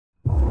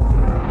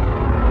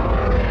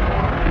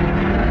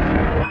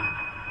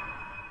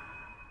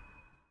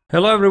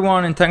Hello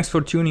everyone and thanks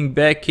for tuning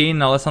back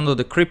in. Alessandro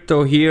the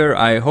Crypto here.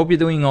 I hope you're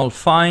doing all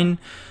fine.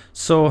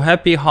 So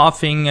happy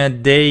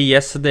halving day.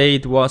 Yesterday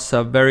it was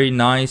a very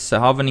nice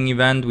halving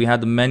event. We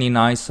had many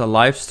nice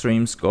live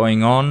streams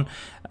going on.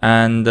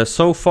 And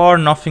so far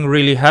nothing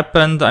really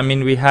happened. I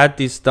mean, we had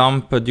this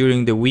dump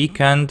during the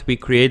weekend. We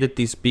created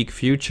this big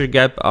future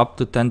gap up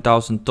to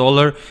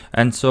 $10,000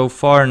 and so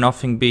far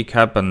nothing big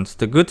happened.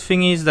 The good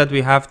thing is that we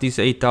have this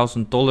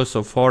 $8,000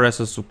 so far as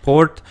a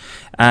support,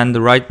 and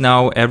right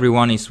now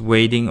everyone is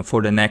waiting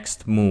for the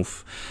next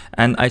move.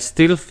 And I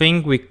still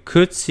think we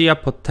could see a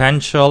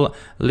potential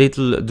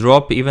little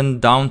drop even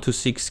down to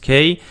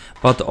 6k,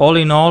 but all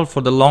in all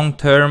for the long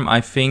term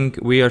I think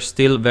we are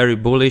still very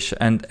bullish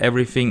and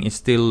everything is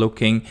still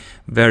looking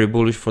very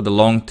bullish for the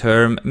long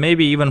term,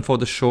 maybe even for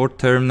the short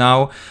term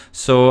now.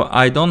 So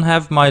I don't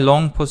have my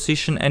long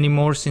position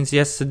anymore since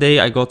yesterday.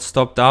 I got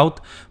stopped out,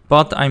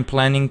 but I'm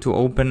planning to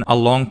open a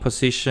long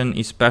position,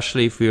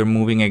 especially if we are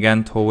moving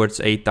again towards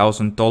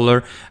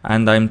 $8,000,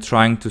 and I'm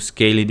trying to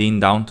scale it in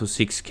down to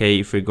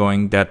 6k if we're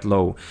going that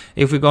low.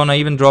 If we're gonna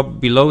even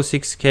drop below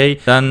 6k,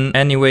 then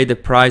anyway the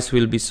price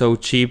will be so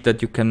cheap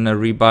that you can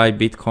rebuy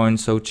Bitcoin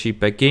so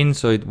cheap again,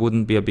 so it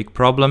wouldn't be a big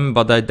problem.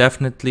 But I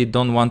definitely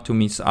don't want to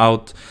miss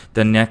out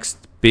the next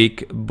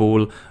big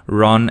bull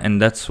run,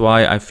 and that's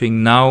why I think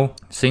now,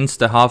 since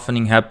the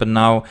halving happened,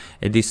 now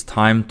it is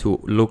time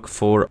to look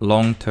for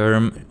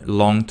long-term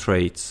long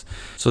trades.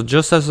 So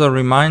just as a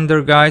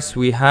reminder guys,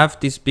 we have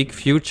this big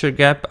future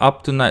gap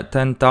up to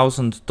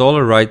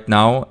 $10,000 right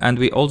now, and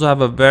we also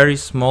have a very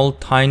small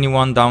tiny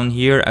one down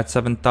here at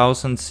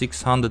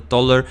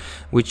 $7,600,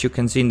 which you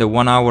can see in the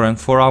 1 hour and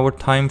 4 hour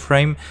time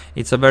frame.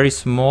 It's a very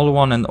small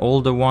one and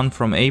older one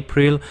from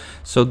April.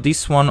 So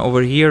this one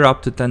over here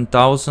up to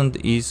 10,000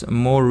 is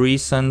more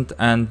recent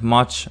and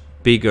much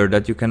bigger,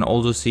 that you can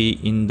also see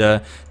in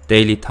the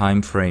daily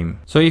time frame.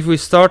 So if we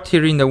start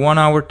here in the 1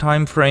 hour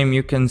time frame,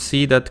 you can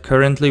see that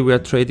currently we are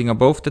trading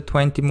above the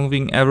 20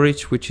 moving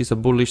average, which is a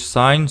bullish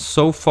sign.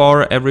 So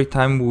far every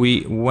time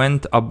we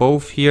went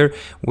above here,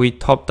 we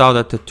topped out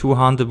at the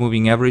 200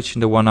 moving average in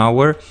the 1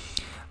 hour.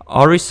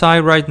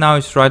 RSI right now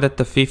is right at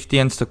the 50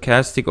 and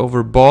stochastic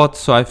overbought,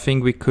 so I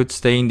think we could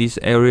stay in this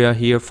area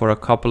here for a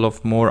couple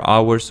of more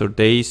hours or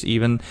days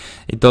even.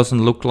 It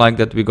doesn't look like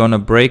that we're gonna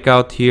break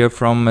out here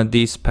from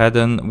this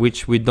pattern,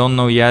 which we don't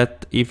know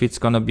yet if it's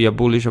gonna be a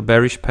bullish or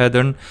bearish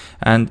pattern.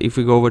 And if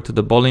we go over to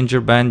the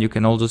Bollinger Band, you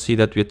can also see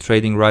that we're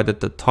trading right at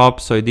the top,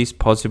 so it is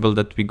possible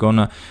that we're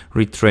gonna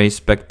retrace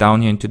back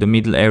down here into the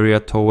middle area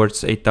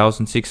towards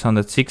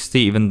 8,660,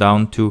 even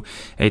down to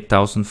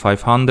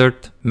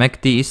 8,500.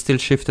 MACD is still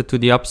shifted to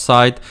the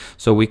upside,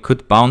 so we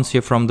could bounce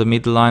here from the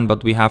middle line,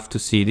 but we have to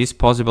see. It is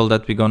possible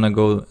that we're gonna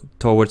go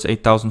towards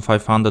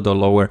 8,500 or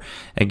lower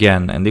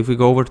again. And if we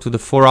go over to the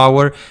 4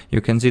 hour, you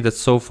can see that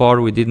so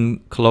far we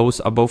didn't close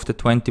above the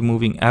 20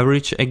 moving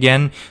average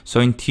again.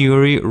 So in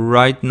theory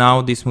right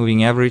now this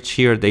moving average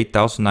here at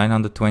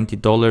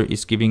 $8,920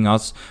 is giving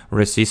us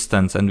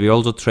resistance, and we're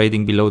also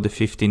trading below the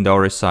 15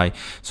 RSI.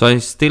 So I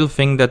still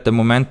think that the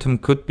momentum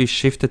could be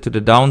shifted to the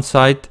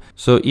downside.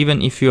 So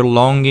even if you're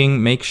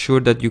longing, make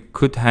sure that you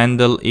could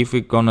handle if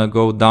we're gonna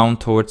go down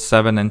towards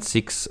 7 and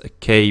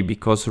 6k,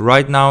 because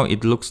right now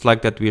it looks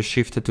like that we are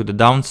shifted to the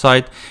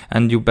downside,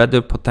 and you better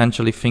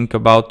potentially think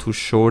about to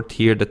short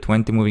here the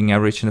 20 moving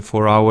average in the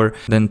 4 hour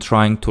than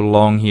trying to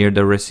long here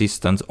the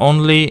resistance.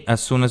 Only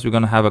as soon as we're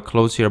gonna have a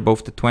close here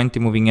above the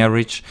 20 moving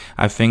average,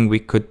 I think we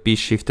could be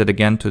shifted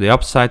again to the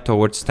upside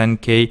towards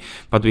 10k,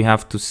 but we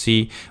have to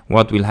see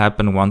what will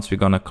happen once we're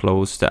gonna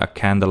close a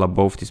candle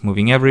above this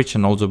moving average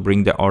and also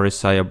bring the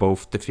RSI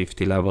above the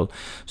 50 level.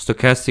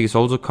 Stochastic is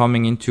also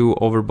coming into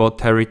overbought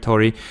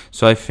territory,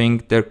 so I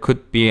think there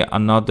could be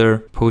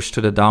another push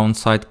to the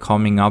downside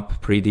coming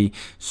up pretty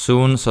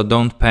soon. So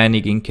don't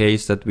panic in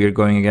case that we're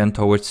going again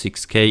towards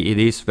 6k. It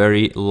is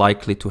very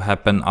likely to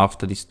happen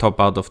after this top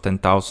out of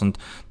 $10,000.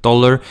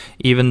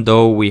 Even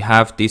though we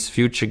have this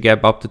future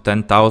gap up to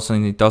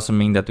 10,000, it doesn't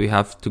mean that we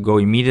have to go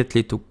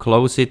immediately to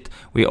close it.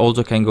 We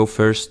also can go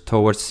first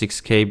towards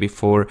 6k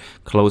before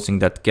closing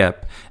that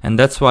gap, and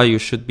that's why you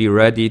should be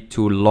ready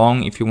to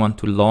long if you want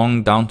to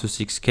long down to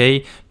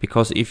 6k,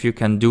 because if you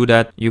can do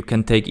that, you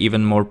can take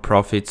even more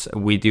profits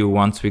with you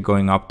once we're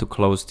going up to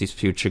close this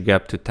future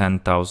gap to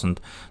 $10,000.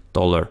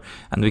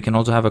 And we can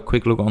also have a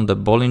quick look on the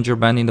Bollinger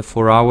Band in the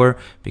 4 hour,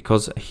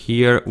 because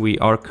here we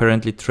are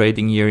currently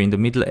trading here in the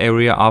middle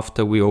area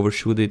after we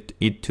overshooted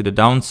it to the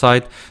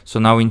downside. So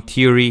now in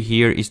theory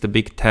here is the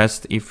big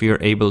test if we are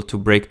able to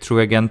break through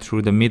again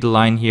through the middle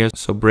line here,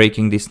 so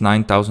breaking this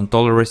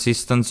 $9,000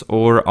 resistance,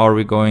 or are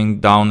we going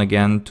down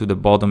again to the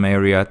bottom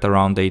area at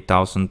around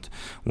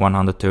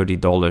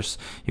 $8,130.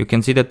 You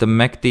can see that the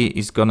MACD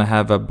is gonna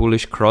have a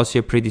bullish cross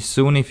here pretty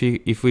soon if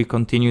we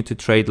continue to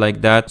trade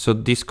like that. So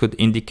this could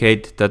indicate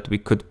that we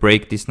could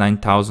break this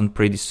 9,000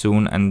 pretty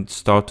soon and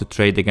start to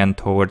trade again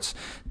towards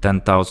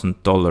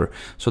 $10,000.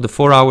 So the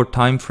 4-hour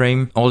time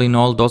frame all in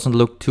all doesn't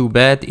look too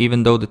bad,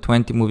 even though the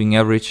 20 moving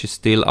average is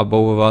still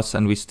above us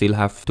and we still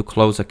have to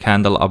close a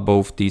candle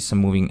above this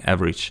moving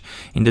average.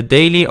 In the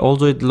daily,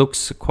 although it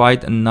looks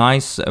quite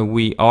nice,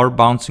 we are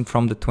bouncing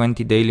from the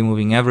 20 daily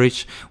moving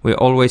average. We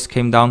always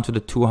came down to the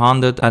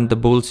 200 and the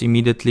bulls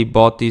immediately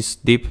bought this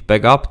dip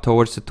back up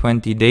towards the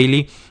 20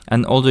 daily.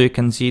 And although you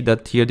can see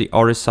that here the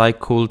RSI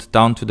cooled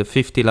down to the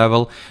 50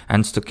 level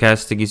and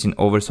stochastic is in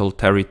oversold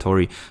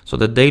territory. So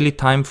the daily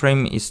time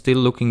frame is still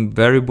looking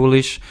very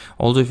bullish.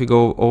 Also, if you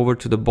go over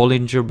to the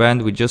Bollinger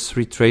Band, we just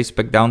retrace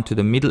back down to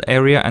the middle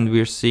area and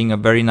we're seeing a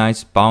very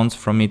nice bounce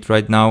from it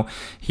right now.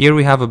 Here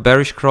we have a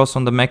bearish cross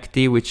on the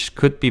MACD, which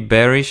could be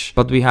bearish,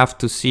 but we have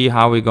to see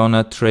how we're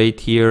gonna trade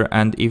here,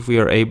 and if we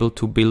are able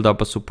to build up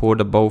a support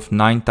above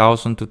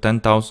 $9,000 to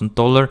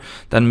 $10,000,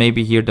 then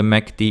maybe here the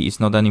MACD is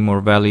not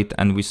anymore valid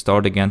and we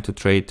start again to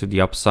trade to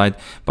the upside.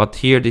 But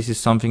here this is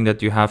something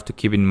that you have to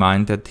keep in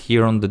mind, that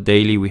here on the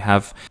daily we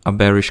have a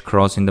bearish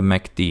cross in the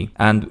MACD.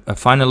 And a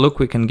final look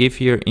we can give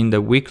here in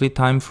the weekly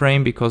time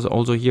frame, because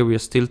also here we are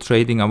still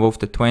trading above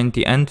the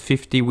 20 and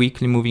 50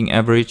 weekly moving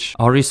average.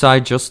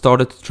 RSI just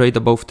started to trade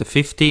above the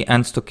 50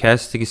 and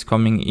stochastic is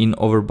coming in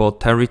overbought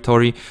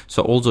territory.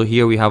 So also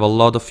here we have a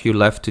lot of fuel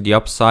left to the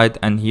upside,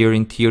 and here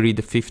in theory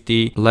the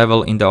 50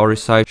 level in the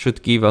RSI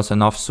should give us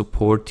enough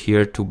support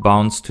here to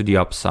bounce to the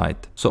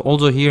upside. So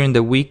also here in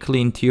the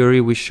weekly, in theory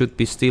we should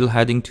be still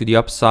heading to the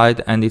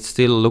upside, and it's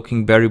still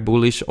looking very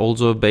bullish,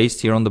 also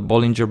based here on the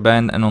Bollinger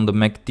Band and on the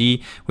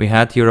MACD. We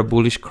had here a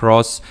bullish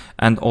cross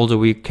and also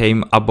we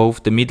came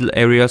above the middle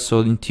area. So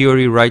in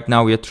theory right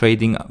now we are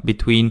trading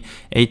between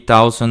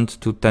 $8,000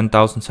 to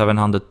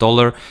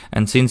 $10,700,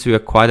 and since we are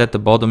quite at the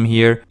bottom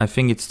here, I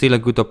think it's still a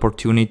good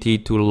opportunity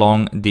to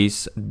long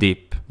this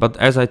dip. But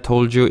as I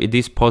told you, it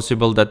is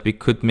possible that we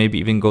could maybe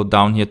even go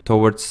down here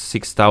towards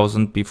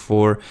 6,000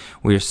 before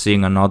we're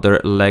seeing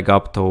another leg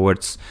up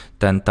towards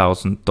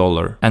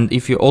 $10,000. And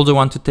if you also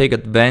want to take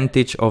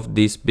advantage of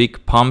these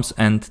big pumps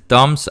and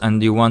dumps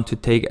and you want to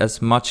take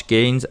as much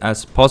gains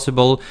as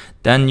possible,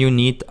 then you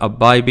need a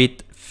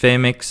Bybit,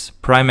 Femex,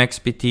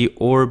 PrimeXPT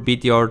or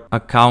Bidyard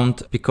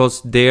account,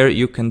 because there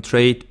you can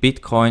trade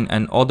Bitcoin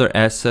and other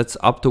assets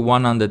up to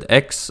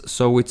 100x.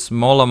 So with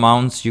small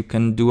amounts you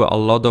can do a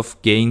lot of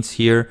gains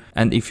here,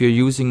 and if you're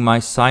using my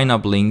sign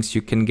up links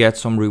you can get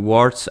some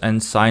rewards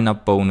and sign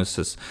up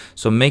bonuses.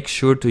 So make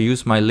sure to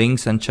use my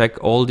links and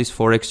check all these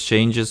four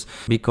exchanges,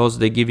 because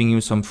they're giving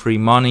you some free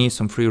money,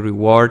 some free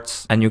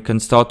rewards, and you can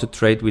start to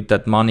trade with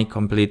that money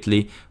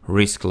completely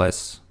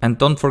riskless. And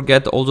don't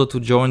forget also to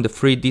join the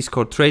free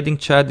Discord trading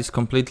chat. It's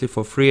completely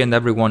for free and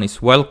everyone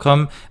is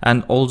welcome.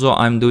 And also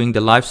I'm doing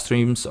the live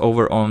streams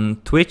over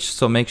on Twitch,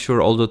 so make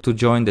sure also to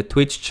join the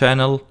Twitch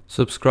channel,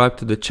 subscribe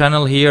to the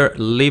channel here,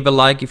 leave a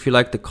like if you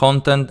like the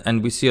content,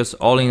 and we see us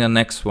all in the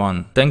next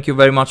one. Thank you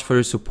very much for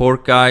your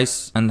support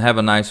guys, and have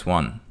a nice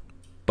one.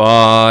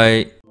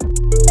 Bye.